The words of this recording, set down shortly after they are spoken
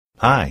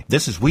Hi,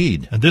 this is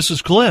Weed. And this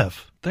is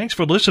Cliff. Thanks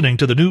for listening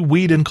to the new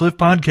Weed and Cliff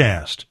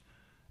podcast.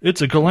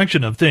 It's a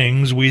collection of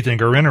things we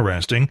think are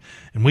interesting,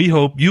 and we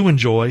hope you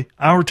enjoy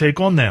our take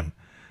on them.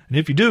 And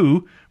if you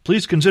do,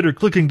 please consider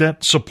clicking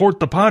that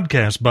support the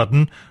podcast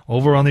button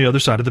over on the other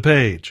side of the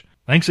page.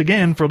 Thanks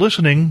again for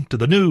listening to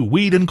the new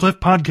Weed and Cliff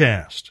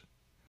podcast.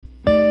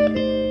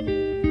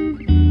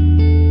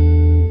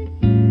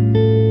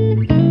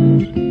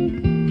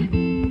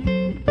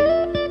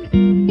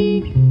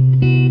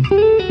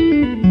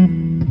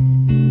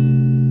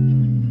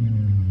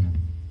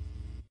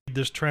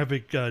 This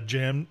traffic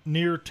jam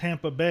near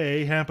Tampa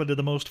Bay happened in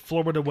the most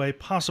Florida way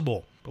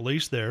possible.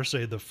 Police there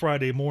say the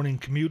Friday morning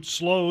commute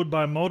slowed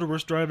by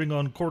motorists driving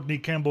on Courtney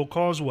Campbell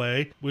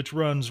Causeway, which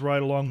runs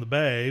right along the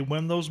bay,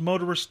 when those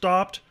motorists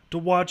stopped to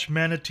watch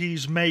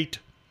manatees mate.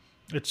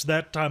 It's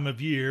that time of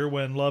year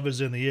when love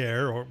is in the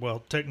air, or,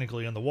 well,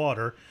 technically in the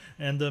water,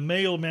 and the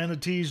male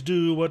manatees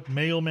do what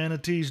male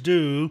manatees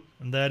do,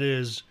 and that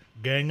is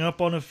gang up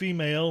on a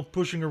female,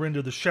 pushing her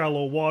into the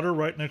shallow water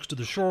right next to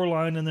the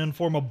shoreline, and then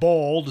form a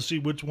ball to see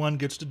which one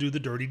gets to do the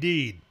dirty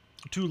deed.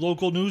 2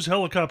 local news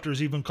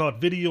helicopters even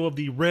caught video of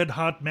the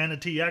red-hot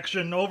manatee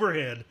action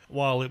overhead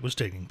while it was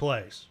taking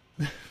place.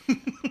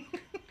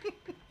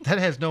 That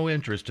has no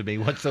interest to me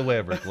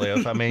whatsoever,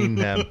 Cliff. I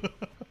mean,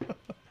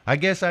 I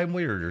guess I'm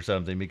weird or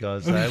something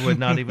because I would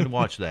not even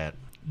watch that.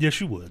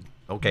 Yes, you would.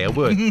 Okay, I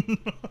would.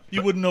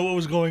 You wouldn't know what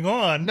was going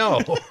on.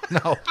 No.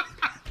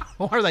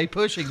 Why are they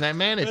pushing that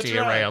manatee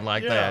around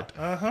like that?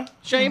 Uh-huh.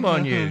 Shame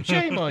on you.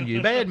 Shame on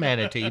you. Bad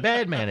manatee.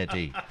 Bad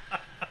manatee.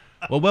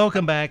 Well,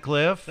 welcome back,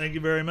 Cliff. Thank you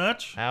very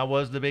much. How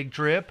was the big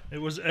trip? It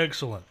was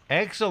excellent.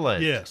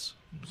 Excellent. Yes.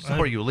 So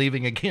are you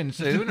leaving again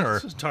soon? Or?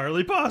 It's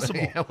entirely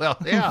possible. Yeah, well,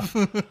 yeah.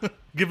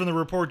 Given the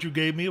report you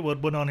gave me,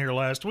 what went on here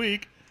last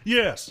week,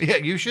 yes. Yeah,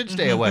 you should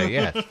stay away,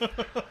 yes.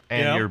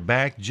 And Yeah. you're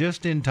back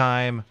just in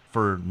time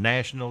for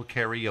National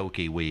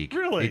Karaoke Week.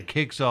 Really? It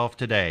kicks off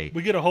today.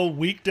 We get a whole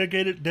week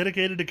dedicated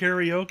to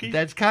karaoke?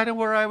 That's kind of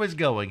where I was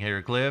going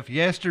here, Cliff.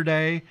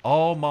 Yesterday,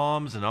 all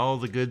moms and all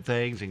the good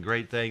things and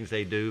great things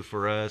they do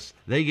for us,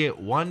 they get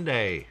one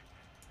day.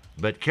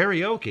 But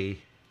karaoke,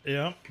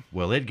 Yeah.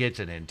 well, it gets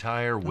an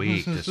entire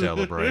week to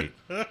celebrate.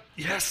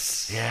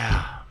 Yes.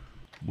 Yeah.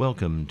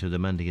 Welcome to the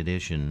Monday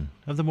edition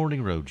of the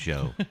Morning Road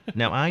Show.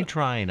 Now, I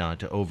try not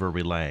to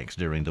over-relax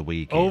during the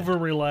weekend.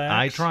 Over-relax?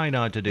 I try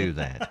not to do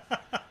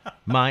that.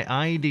 My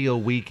ideal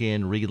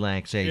weekend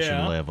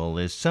relaxation level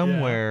is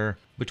somewhere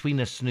between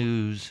a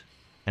snooze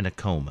and a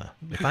coma.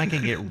 If I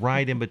can get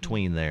right in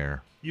between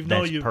there,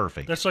 that's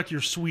perfect. That's like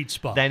your sweet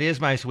spot. That is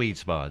my sweet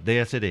spot.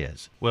 Yes, it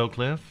is. Well,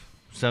 Cliff,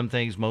 some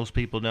things most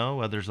people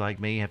know, others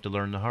like me have to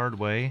learn the hard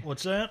way.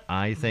 What's that?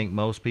 I think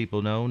most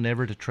people know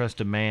never to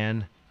trust a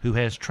man who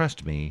has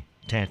 "Trust Me"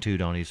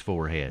 tattooed on his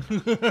forehead.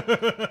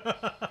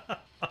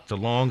 It's a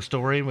long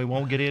story, and we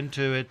won't get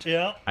into it.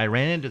 Yeah. I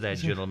ran into that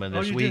gentleman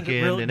this you did?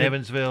 weekend Really? in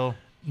Evansville.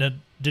 Now,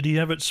 did he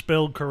have it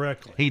spelled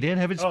correctly? He did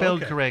have it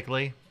spelled okay.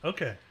 correctly,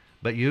 Okay.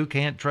 but you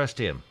can't trust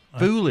him.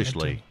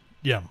 Foolishly.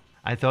 Yeah.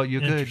 I thought you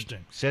could.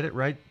 Interesting. Set it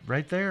right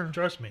there.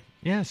 Trust me.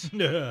 Yes.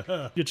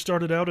 It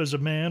started out as a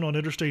man on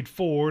Interstate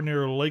 4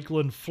 near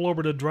Lakeland,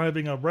 Florida,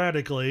 driving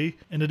erratically,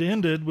 and it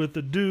ended with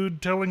the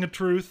dude telling a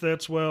truth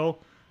that's, well,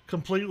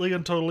 completely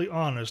and totally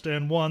honest,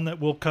 and one that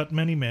will cut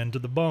many men to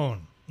the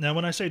bone. Now,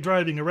 when I say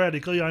driving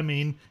erratically, I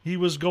mean he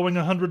was going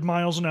 100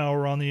 miles an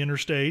hour on the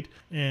interstate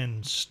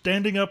and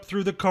standing up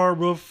through the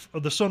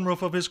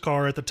sunroof of his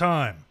car at the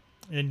time.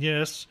 And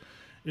yes,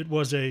 it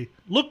was a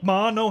 "look,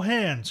 ma, no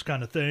hands"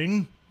 kind of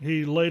thing.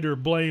 He later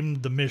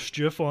blamed the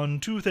mischief on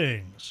 2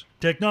 things: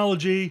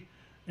 technology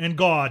and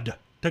God.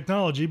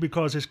 Technology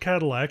because his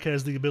Cadillac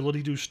has the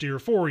ability to steer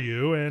for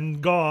you,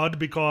 and God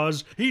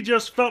because he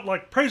just felt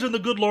like praising the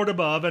good Lord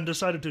above and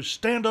decided to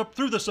stand up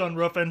through the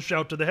sunroof and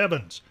shout to the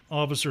heavens.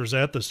 Officers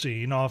at the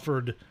scene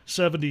offered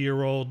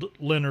 70-year-old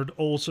Leonard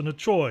Olson a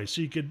choice.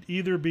 He could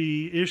either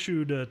be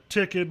issued a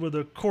ticket with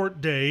a court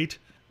date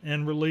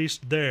and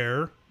released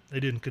there.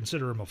 They didn't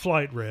consider him a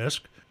flight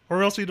risk.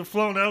 Or else he'd have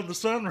flown out of the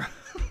sunroof.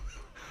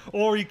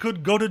 Or he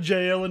could go to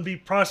jail and be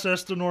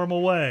processed the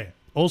normal way.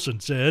 Olson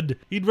said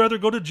he'd rather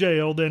go to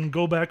jail than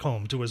go back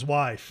home to his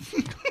wife.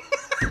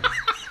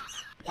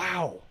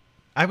 Wow.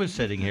 I was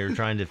sitting here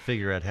trying to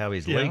figure out how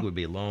his leg Yeah. would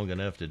be long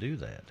enough to do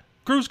that.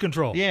 Cruise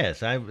control.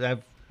 Yes,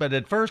 but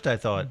at first I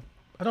thought,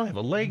 I don't have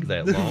a leg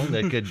that long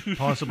that could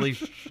possibly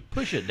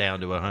push it down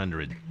to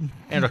 100.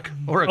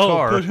 Or a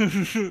car.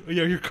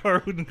 Yeah, your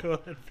car wouldn't go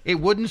that. It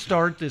wouldn't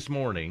start this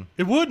morning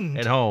It wouldn't.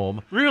 at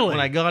home. Really? When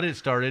I got it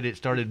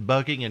started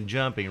bucking and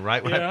jumping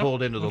right when I Yeah.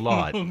 pulled into the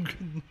lot.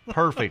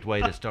 Perfect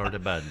way to start a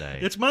Monday.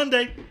 It's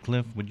Monday.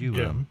 Cliff, would you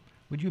Yeah.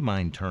 would you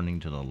mind turning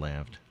to the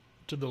left?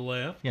 To the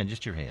left. Yeah,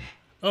 just your head.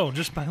 Oh,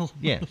 just my.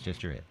 Yes,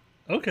 just your head.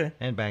 Okay.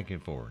 And back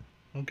and forward.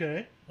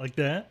 Okay. Like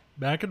that.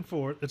 Back and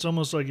forth. It's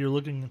almost like you're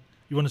looking.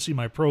 You want to see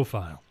my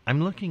profile.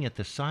 I'm looking at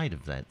the side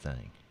of that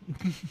thing.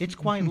 It's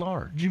quite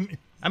large.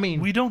 I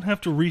mean, We don't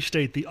have to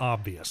restate the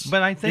obvious.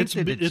 but I think It's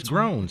it's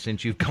grown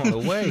since you've gone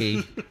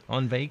away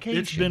on vacation.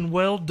 It's been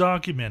well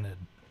documented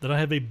that I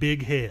have a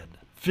big head.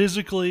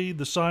 physically,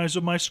 the size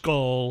of my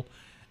skull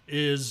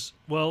is,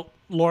 well,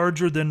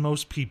 larger than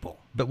most people.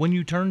 But when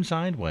you turn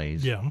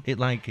sideways,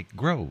 it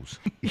grows.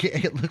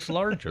 It looks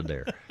larger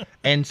there.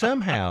 And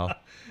somehow,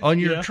 on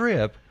your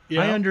trip,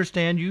 I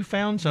understand you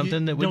found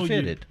something that would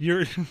fit it.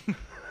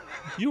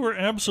 You were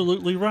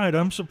absolutely right.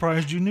 I'm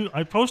surprised you knew.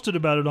 I posted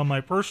about it on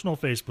my personal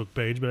Facebook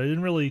page, but I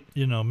didn't really,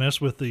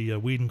 mess with the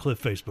Weed and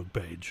Cliff Facebook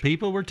page.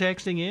 People were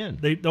texting in.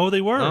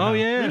 They were. Oh,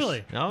 yes.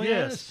 Really? Oh,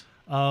 yes.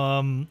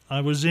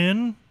 I was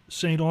in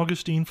St.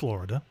 Augustine,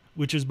 Florida,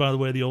 which is, by the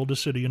way, the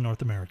oldest city in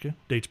North America.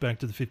 Dates back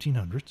to the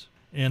 1500s.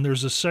 And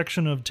there's a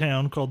section of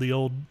town called the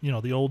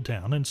Old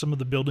Town, and some of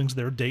the buildings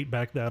there date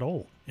back that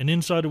old. And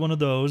inside of one of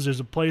those is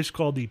a place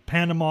called the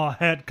Panama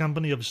Hat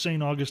Company of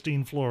St.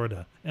 Augustine,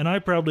 Florida. And I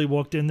proudly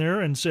walked in there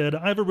and said,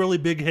 I have a really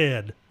big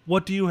head.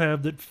 What do you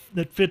have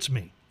that fits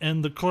me?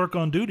 And the clerk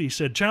on duty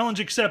said, challenge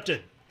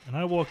accepted. And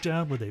I walked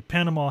out with a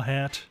Panama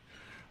hat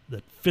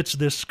that fits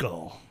this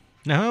skull.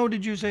 Now, how old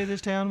did you say this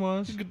town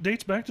was? It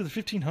dates back to the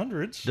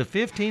 1500s. The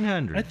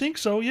 1500s? I think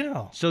so,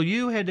 yeah. So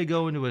you had to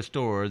go into a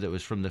store that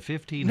was from the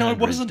 1500s no, it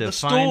wasn't to the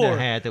find store. a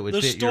hat that would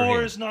fit your head. The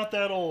store is not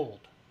that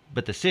old.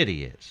 But the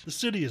city is. The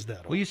city is that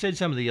old. Well, you said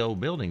some of the old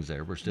buildings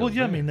there were still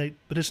there. I mean,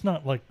 but it's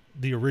not like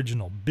the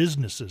original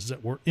businesses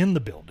that were in the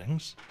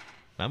buildings.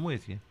 I'm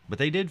with you. But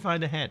they did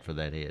find a hat for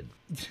that head.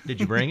 Did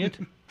you bring it?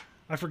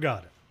 I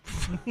forgot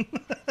it.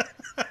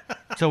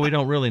 So we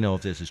don't really know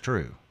if this is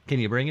true. Can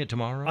you bring it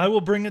tomorrow? I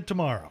will bring it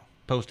tomorrow.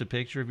 Post a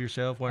picture of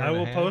yourself wearing a hat? I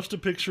will post a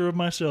picture of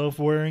myself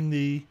wearing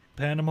the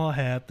Panama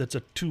hat that's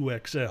a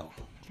 2XL.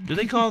 Do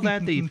they call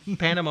that the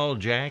Panama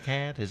Jack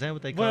hat? Is that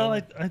what they call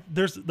it? Well,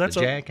 that's the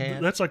Jack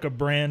hat? That's like a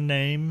brand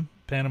name.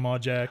 Panama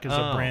Jack is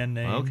a brand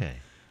name. Okay.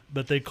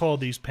 But they call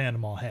these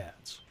Panama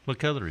hats. What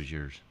color is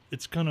yours?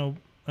 It's kind of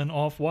an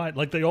off-white,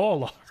 like they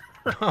all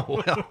are.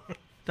 Oh, well.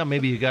 Thought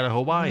maybe you got a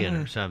Hawaiian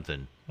or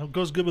something. Well, it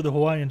goes good with a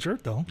Hawaiian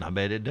shirt, though. I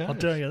bet it does. I'll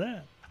tell you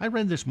that. I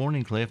read this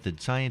morning, Cliff,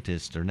 that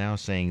scientists are now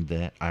saying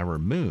that our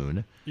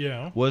moon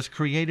was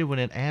created when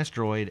an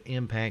asteroid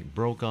impact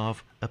broke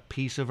off a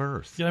piece of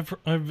Earth. Yeah,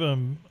 I've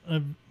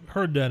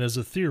heard that as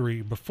a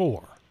theory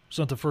before. It's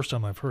not the first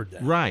time I've heard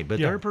that. Right, but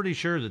they're pretty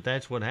sure that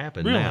that's what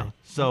happened really? now.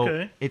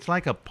 So it's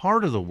like a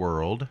part of the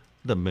world,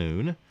 the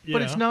moon,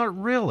 but it's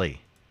not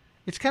really.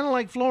 It's kind of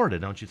like Florida,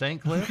 don't you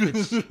think, Cliff?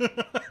 It's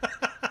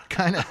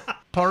kind of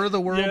part of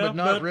the world, but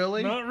not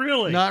really. Not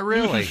really. Not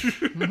really.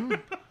 Mm-hmm.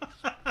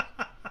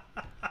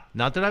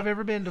 Not that I've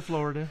ever been to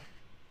Florida.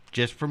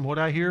 Just from what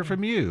I hear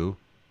from you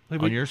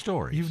on your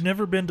stories. You've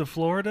never been to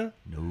Florida?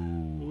 No.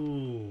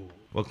 Ooh.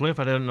 Well, Cliff,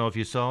 I don't know if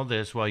you saw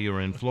this while you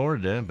were in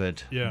Florida,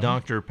 but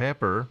Dr.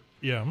 Pepper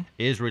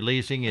is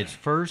releasing its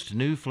first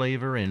new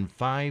flavor in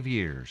 5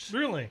 years.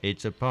 Really?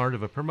 It's a part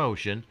of a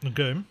promotion.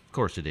 Okay. Of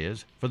course it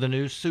is. For the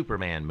new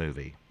Superman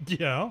movie.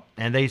 Yeah.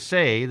 And they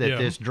say that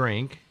this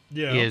drink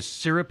is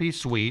syrupy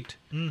sweet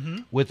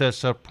with a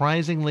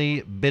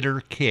surprisingly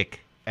bitter kick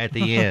at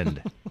the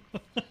end.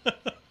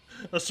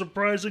 A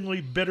surprisingly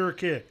bitter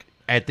kick.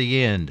 At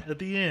the end. At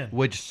the end.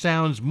 Which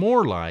sounds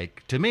more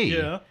like, to me,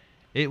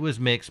 it was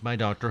mixed by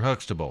Dr.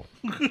 Huxtable.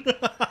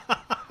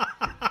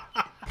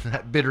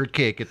 That bitter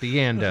kick at the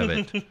end of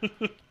it.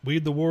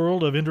 Weed the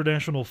world of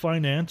international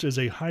finance is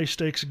a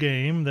high-stakes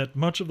game that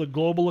much of the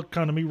global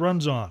economy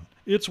runs on.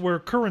 It's where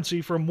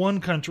currency from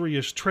one country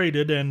is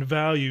traded and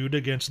valued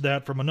against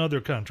that from another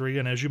country,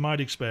 and as you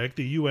might expect,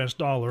 the U.S.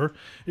 dollar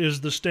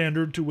is the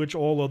standard to which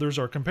all others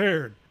are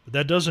compared. But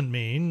that doesn't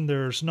mean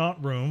there's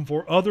not room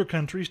for other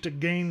countries to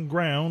gain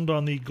ground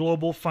on the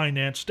global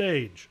finance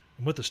stage.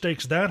 And with the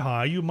stakes that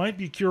high, you might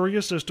be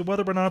curious as to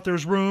whether or not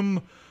there's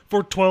room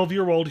for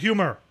 12-year-old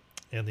humor.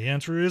 And the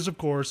answer is, of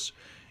course,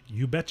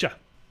 you betcha.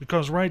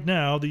 Because right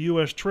now, the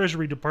U.S.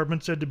 Treasury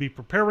Department said to be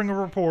preparing a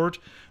report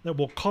that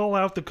will call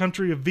out the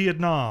country of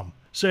Vietnam,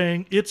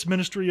 saying its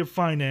Ministry of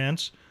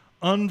Finance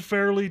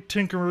unfairly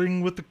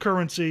tinkering with the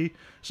currency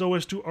so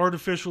as to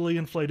artificially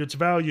inflate its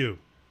value.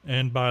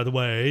 And by the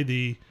way,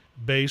 the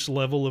base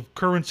level of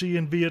currency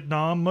in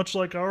Vietnam, much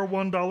like our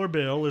 $1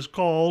 bill, is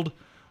called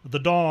the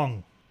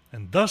dong.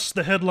 And thus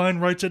the headline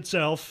writes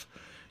itself,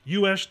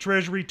 U.S.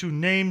 Treasury to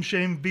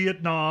name-shame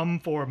Vietnam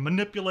for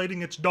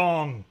manipulating its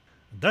dong.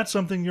 That's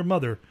something your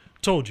mother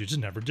told you to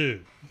never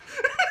do.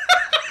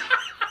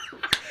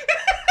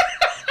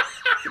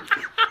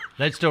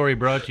 That story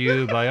brought to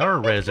you by our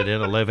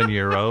resident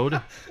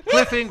 11-year-old,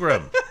 Cliff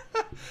Ingram.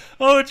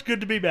 Oh, it's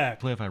good to be back.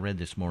 Cliff, I read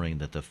this morning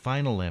that the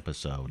final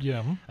episode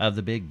of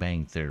The Big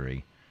Bang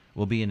Theory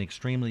will be an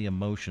extremely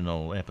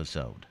emotional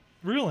episode.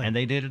 Really? And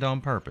they did it on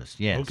purpose,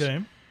 yes.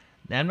 Okay.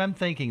 And I'm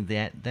thinking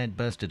that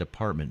busted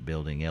apartment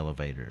building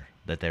elevator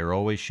that they're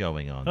always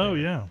showing on there. Oh,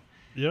 yeah.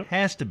 Yep.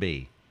 Has to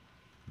be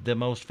the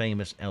most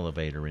famous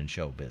elevator in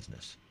show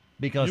business.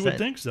 Because you would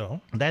think so.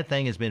 That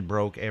thing has been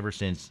broke ever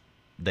since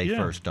they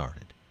first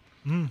started.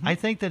 Mm-hmm. I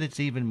think that it's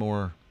even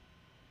more...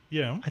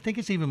 Yeah. I think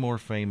it's even more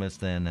famous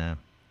than,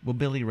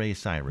 Billy Ray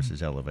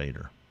Cyrus's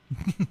elevator.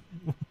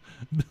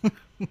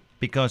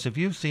 Because if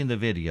you've seen the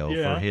video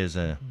Yeah. for his...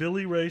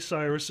 Billy Ray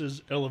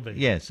Cyrus's elevator.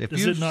 Yes.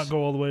 Does it not go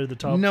all the way to the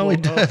top? No, floor?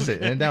 it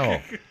doesn't. No.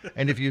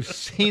 And if you've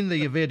seen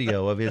the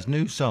video of his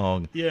new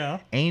song, Yeah.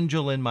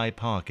 Angel in My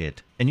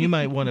Pocket, and you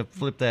might want to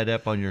flip that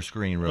up on your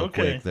screen real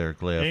quick there,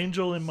 Cliff.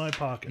 Angel in My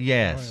Pocket.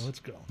 Yes. All right, let's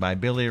go. By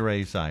Billy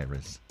Ray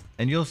Cyrus.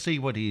 And you'll see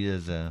what he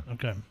is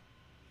Okay.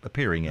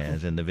 appearing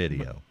as in the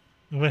video.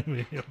 Wait,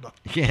 hold on.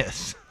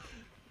 Yes.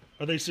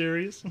 Are they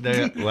serious?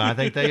 Well, I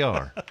think they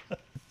are.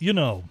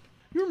 You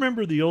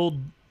remember the old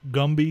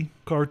Gumby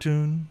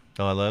cartoon?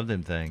 Oh, I love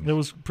them things. That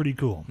was pretty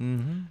cool.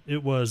 Mm-hmm.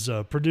 It was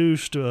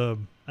produced, I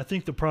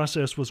think the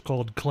process was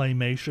called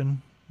claymation.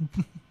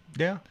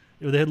 Yeah.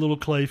 They had little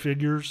clay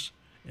figures,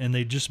 and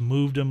they just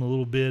moved them a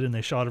little bit, and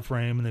they shot a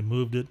frame, and they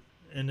moved it.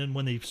 And then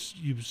when you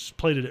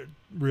played it at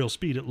real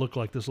speed, it looked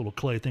like this little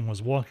clay thing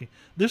was walking.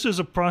 This is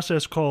a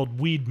process called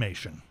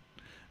weedmation,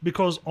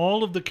 because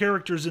all of the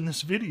characters in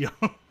this video,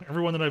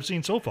 everyone that I've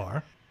seen so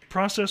far,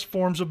 processed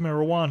forms of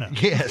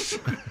marijuana Yes.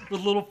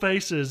 with little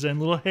faces and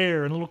little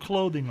hair and little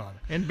clothing on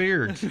it. And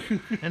beards.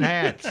 And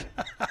hats.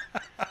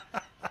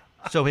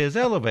 So his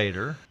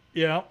elevator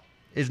Yeah,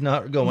 is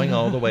not going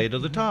all the way to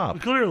the top.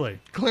 clearly.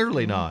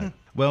 Clearly not.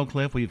 Well,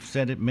 Cliff, we've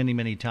said it many,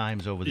 many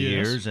times over the Yes.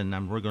 years,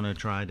 and we're going to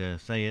try to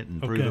say it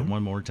and prove Okay. it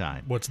one more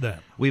time. What's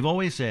that? We've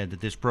always said that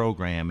this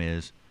program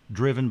is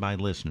driven by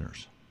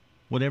listeners.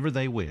 Whatever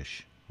they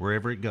wish,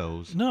 wherever it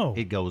goes, No,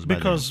 it goes by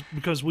them.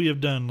 because we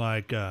have done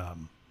like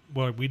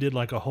we did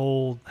like a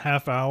whole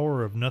half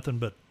hour of nothing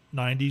but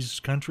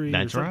 90s country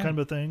That's or that right. kind of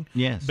a thing.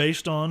 Yes.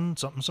 Based on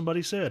something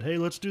somebody said. Hey,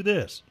 let's do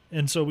this.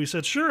 And so we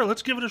said, sure,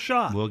 let's give it a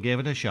shot. We'll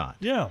give it a shot.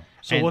 Yeah.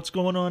 So And- what's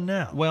going on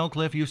now? Well,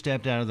 Cliff, you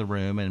stepped out of the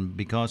room, and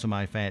because of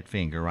my fat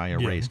finger, I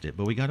erased it.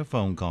 But we got a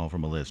phone call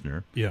from a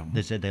listener Yeah.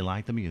 that said they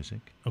liked the music,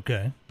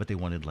 Okay. but they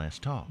wanted less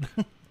talk.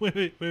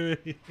 Wait.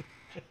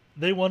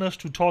 They want us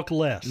to talk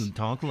less.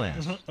 Talk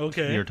less.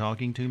 Okay. You're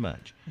talking too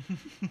much.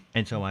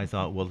 And so I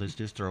thought, well, let's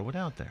just throw it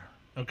out there.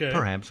 Okay.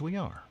 Perhaps we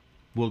are.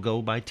 We'll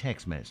go by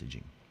text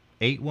messaging.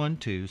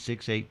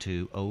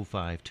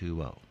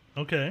 812-682-0520.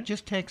 Okay.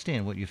 Just text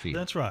in what you feel.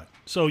 That's right.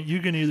 So you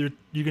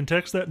can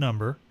text that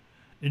number,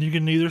 and you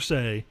can either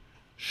say,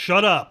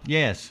 shut up,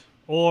 Yes.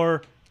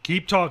 or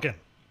keep talking.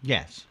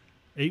 Yes.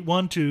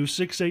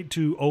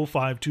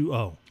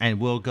 812-682-0520. And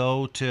we'll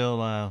go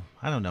till,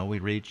 we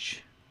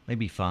reach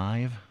maybe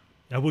 5.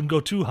 I wouldn't go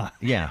too high.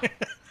 Yeah.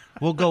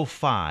 We'll go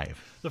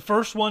 5. The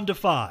first one to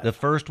 5. The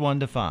first one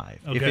to 5.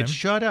 If Okay. it's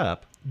shut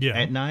up Yeah.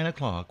 at 9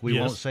 o'clock, we Yes.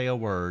 won't say a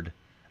word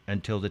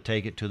until they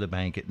take it to the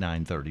bank at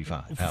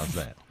 9:35. How's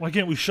that? Why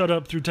can't we shut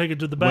up through take it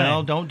to the bank?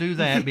 Well, don't do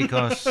that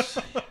because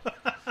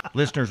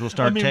listeners will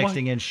start I mean,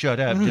 texting in shut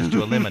up just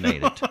to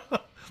eliminate it.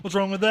 What's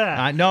wrong with that?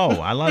 I know.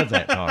 I love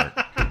that part.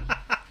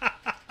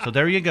 So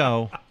there you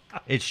go.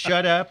 It's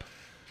shut up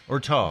or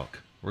talk.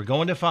 We're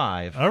going to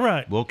 5. All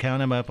right. We'll count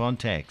them up on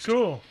text.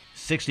 Cool.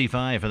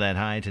 65 for that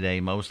high today,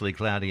 mostly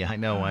cloudy. I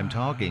know I'm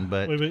talking,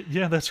 but Wait.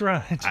 Yeah, that's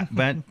right.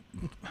 but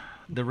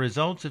the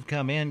results have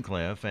come in,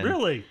 Cliff. And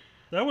Really?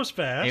 That was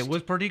fast. it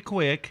was pretty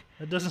quick.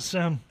 It doesn't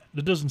sound.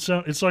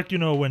 It's like,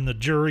 when the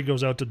jury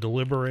goes out to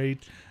deliberate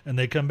and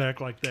they come back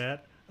like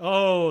that.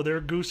 Oh, their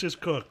goose is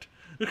cooked.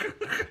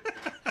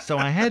 So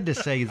I had to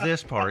say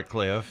this part,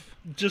 Cliff.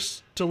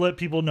 Just to let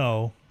people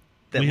know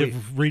That we we-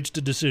 have reached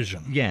a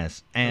decision.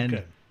 Yes, and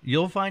Okay.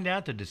 you'll find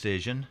out the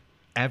decision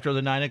after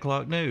the 9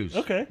 o'clock news.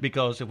 Okay.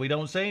 Because if we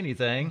don't say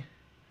anything,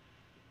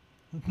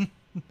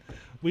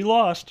 We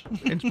lost.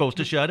 it's supposed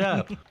to shut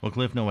up. Well,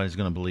 Cliff, nobody's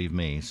going to believe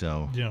me,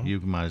 so Yeah.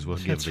 you might as well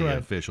give That's the right.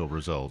 official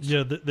results.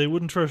 Yeah, they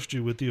wouldn't trust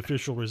you with the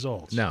official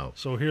results. No.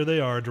 So here they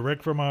are,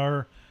 direct from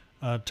our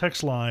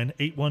text line,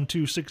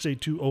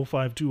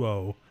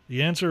 812-682-0520.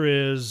 The answer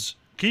is,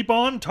 keep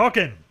on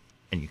talking.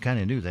 And you kind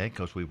of knew that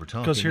because we were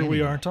talking. Because here we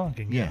anyway. are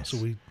talking. Yeah, Yes. so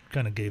we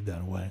kind of gave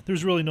that away.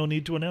 There's really no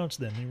need to announce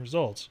then the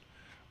results,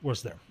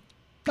 was there?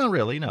 Not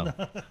really, no.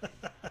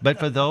 But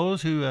for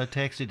those who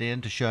texted in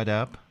to shut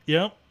up,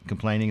 Yep.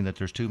 complaining that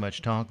there's too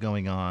much talk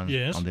going on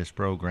Yes. on this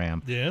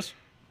program, Yes.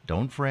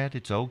 don't fret.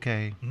 It's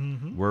okay.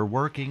 Mm-hmm. We're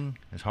working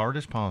as hard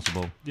as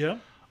possible Yeah.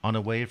 on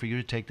a way for you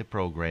to take the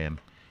program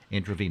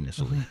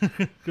intravenously.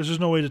 Because there's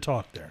no way to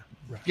talk there.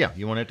 Right. Yeah,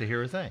 you won't have to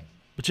hear a thing.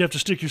 But you have to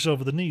stick yourself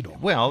with a needle.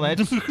 Well,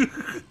 that's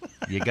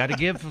you got to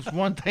give us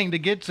one thing to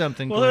get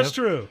something. Well, Cliff. that's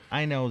true.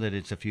 I know that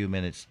it's a few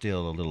minutes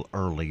still a little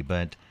early,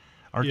 but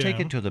our Yeah.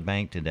 ticket to the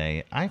bank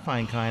today I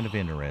find kind of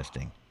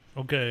interesting.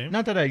 Okay.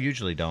 Not that I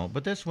usually don't,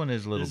 but this one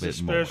is a little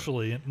bit more.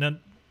 Especially. Now,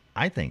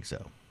 I think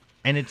so.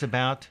 And it's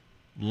about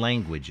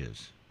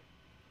languages.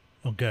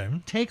 okay.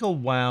 Take a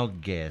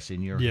wild guess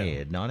in your Yeah.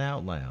 head, not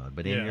out loud,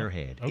 but in Yeah. your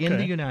head. Okay. In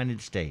the United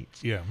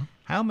States, Yeah.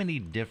 how many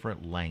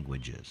different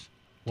languages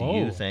do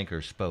Whoa. you think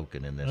are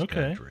spoken in this Okay.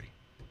 country?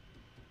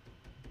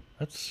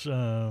 That's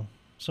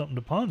something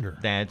to ponder.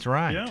 That's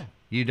right. Yeah.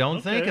 You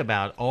don't think Okay.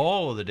 about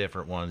all of the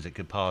different ones it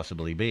could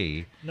possibly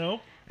be.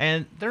 No.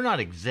 And they're not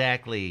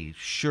exactly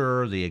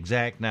sure the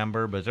exact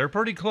number, but they're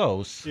pretty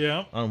close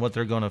Yeah. on what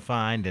they're going to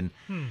find. And,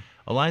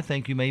 well, I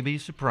think you may be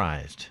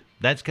surprised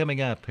That's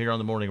coming up here on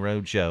the Morning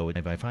Road Show.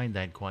 And I find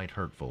that quite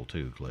hurtful,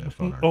 too,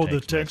 Cliff. On Oh, our the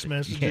text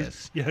messages?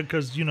 Yes. Yeah,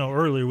 because,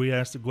 earlier we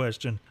asked the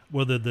question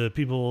whether the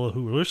people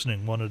who were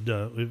listening wanted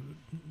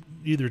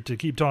either to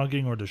keep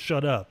talking or to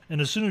shut up. And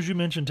as soon as you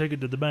mentioned take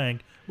it to the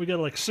bank, we got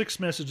like 6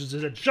 messages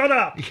that said, shut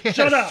up, Yes.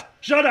 shut up,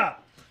 shut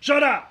up,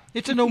 shut up.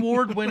 It's an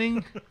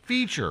award-winning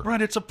feature.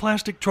 Right, it's a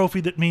plastic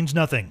trophy that means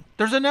nothing.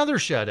 There's another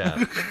shut up.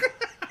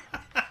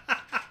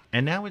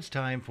 And now it's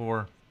time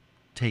for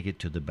Take It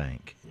to the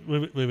Bank.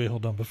 Wait,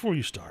 hold on. Before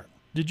you start,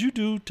 did you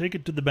do Take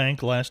It to the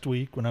Bank last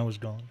week when I was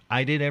gone?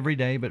 I did every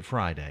day but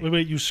Friday.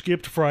 Wait, you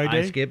skipped Friday?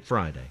 I skipped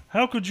Friday.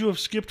 How could you have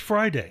skipped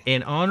Friday?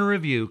 In honor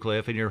of you,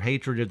 Cliff, and your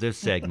hatred of this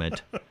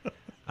segment,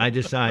 I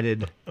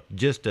decided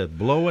just to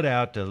blow it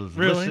out, to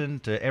listen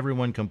to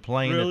everyone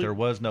complain that there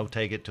was no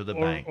Take It to the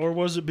Bank. Or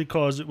was it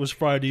because it was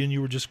Friday and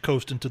you were just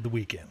coasting to the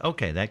weekend?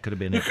 Okay, that could have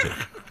been it, too.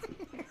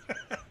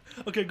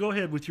 Okay, go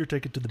ahead with your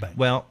Take It to the Bank.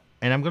 Well,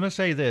 and I'm going to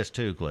say this,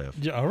 too, Cliff.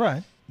 Yeah, all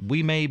right.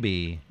 We may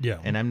be, Yeah.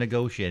 and I'm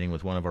negotiating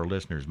with one of our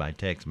listeners by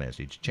text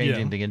message,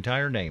 changing the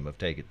entire name of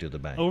Take It to the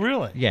Bank. Oh,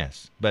 really?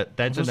 Yes, but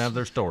that's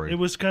another story. It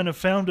was kind of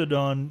founded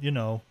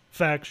on,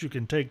 facts you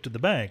can take to the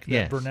bank, that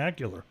Yes.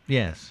 vernacular.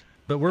 Yes,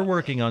 but we're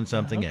working on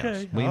something else.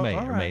 Okay. We may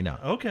all or right. may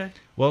not. Okay.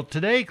 Well,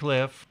 today,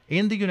 Cliff,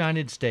 in the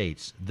United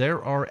States,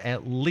 there are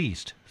at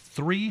least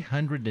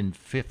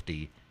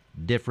 350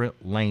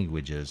 different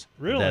languages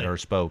that are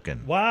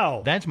spoken.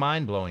 Wow. That's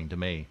mind-blowing to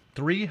me.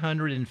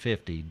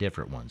 350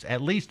 different ones,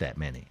 at least that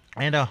many.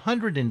 And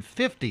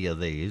 150 of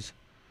these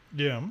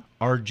Yeah.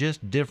 are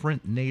just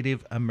different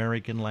Native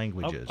American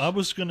languages. I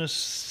was going to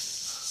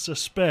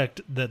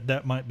suspect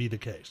that might be the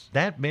case.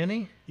 That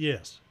many?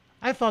 Yes.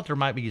 I thought there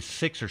might be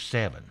 6 or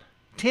 7.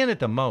 10 at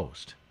the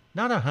most.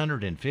 Not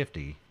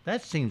 150.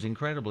 That seems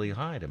incredibly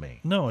high to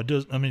me. No, it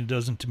does. I mean, it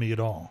doesn't to me at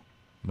all.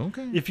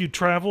 Okay. If you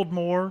traveled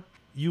more,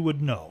 you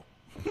would know.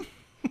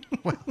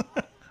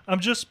 I'm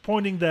just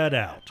pointing that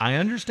out. I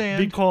understand.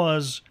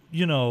 Because,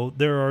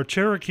 there are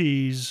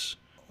Cherokees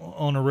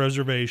on a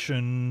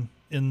reservation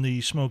in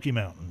the Smoky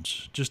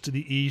Mountains, just to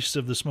the east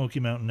of the Smoky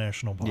Mountain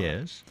National Park.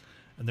 Yes.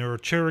 And there are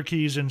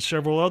Cherokees in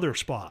several other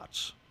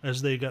spots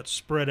as they got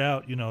spread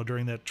out,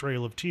 during that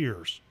Trail of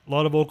Tears. A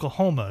lot of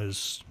Oklahoma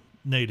is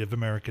Native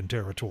American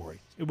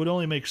territory. It would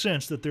only make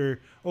sense that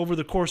over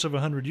the course of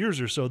 100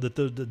 years or so, that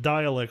the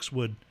dialects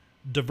would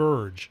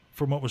diverge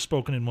from what was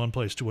spoken in one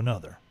place to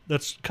another.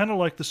 That's kind of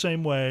like the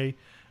same way,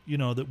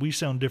 that we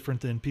sound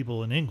different than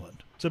people in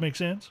England. Does that make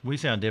sense? We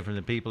sound different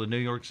than people in New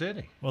York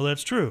City. Well,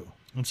 that's true.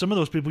 And some of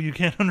those people you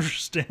can't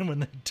understand when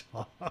they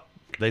talk.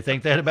 They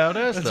think that about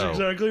us, That's though.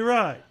 exactly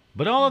right.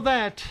 But all of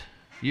that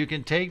you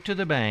can take to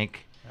the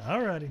bank,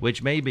 All righty.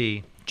 which may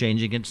be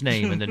changing its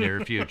name in the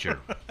near future.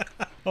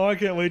 Oh, I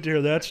can't wait to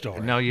hear that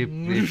story. No,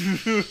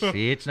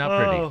 it's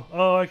not pretty.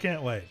 Oh, I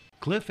can't wait.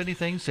 Cliff,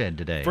 anything said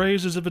today?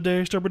 Phrases of the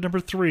day start with number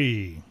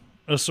 3.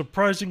 A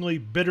surprisingly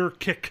bitter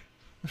kick.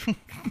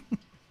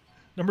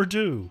 Number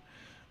 2.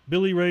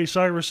 Billy Ray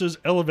Cyrus's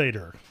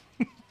elevator.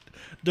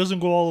 Doesn't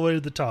go all the way to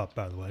the top,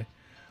 by the way.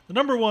 The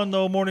number 1,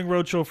 though, Morning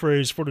Roadshow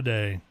phrase for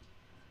today.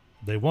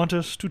 They want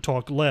us to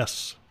talk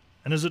less.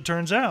 And as it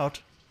turns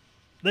out,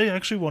 they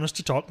actually want us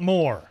to talk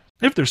more.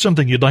 If there's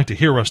something you'd like to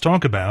hear us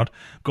talk about,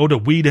 go to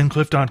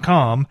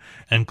weedandcliff.com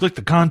and click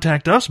the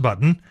Contact Us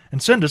button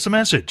and send us a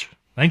message.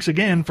 Thanks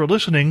again for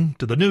listening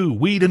to the new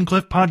Weed and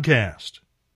Cliff podcast.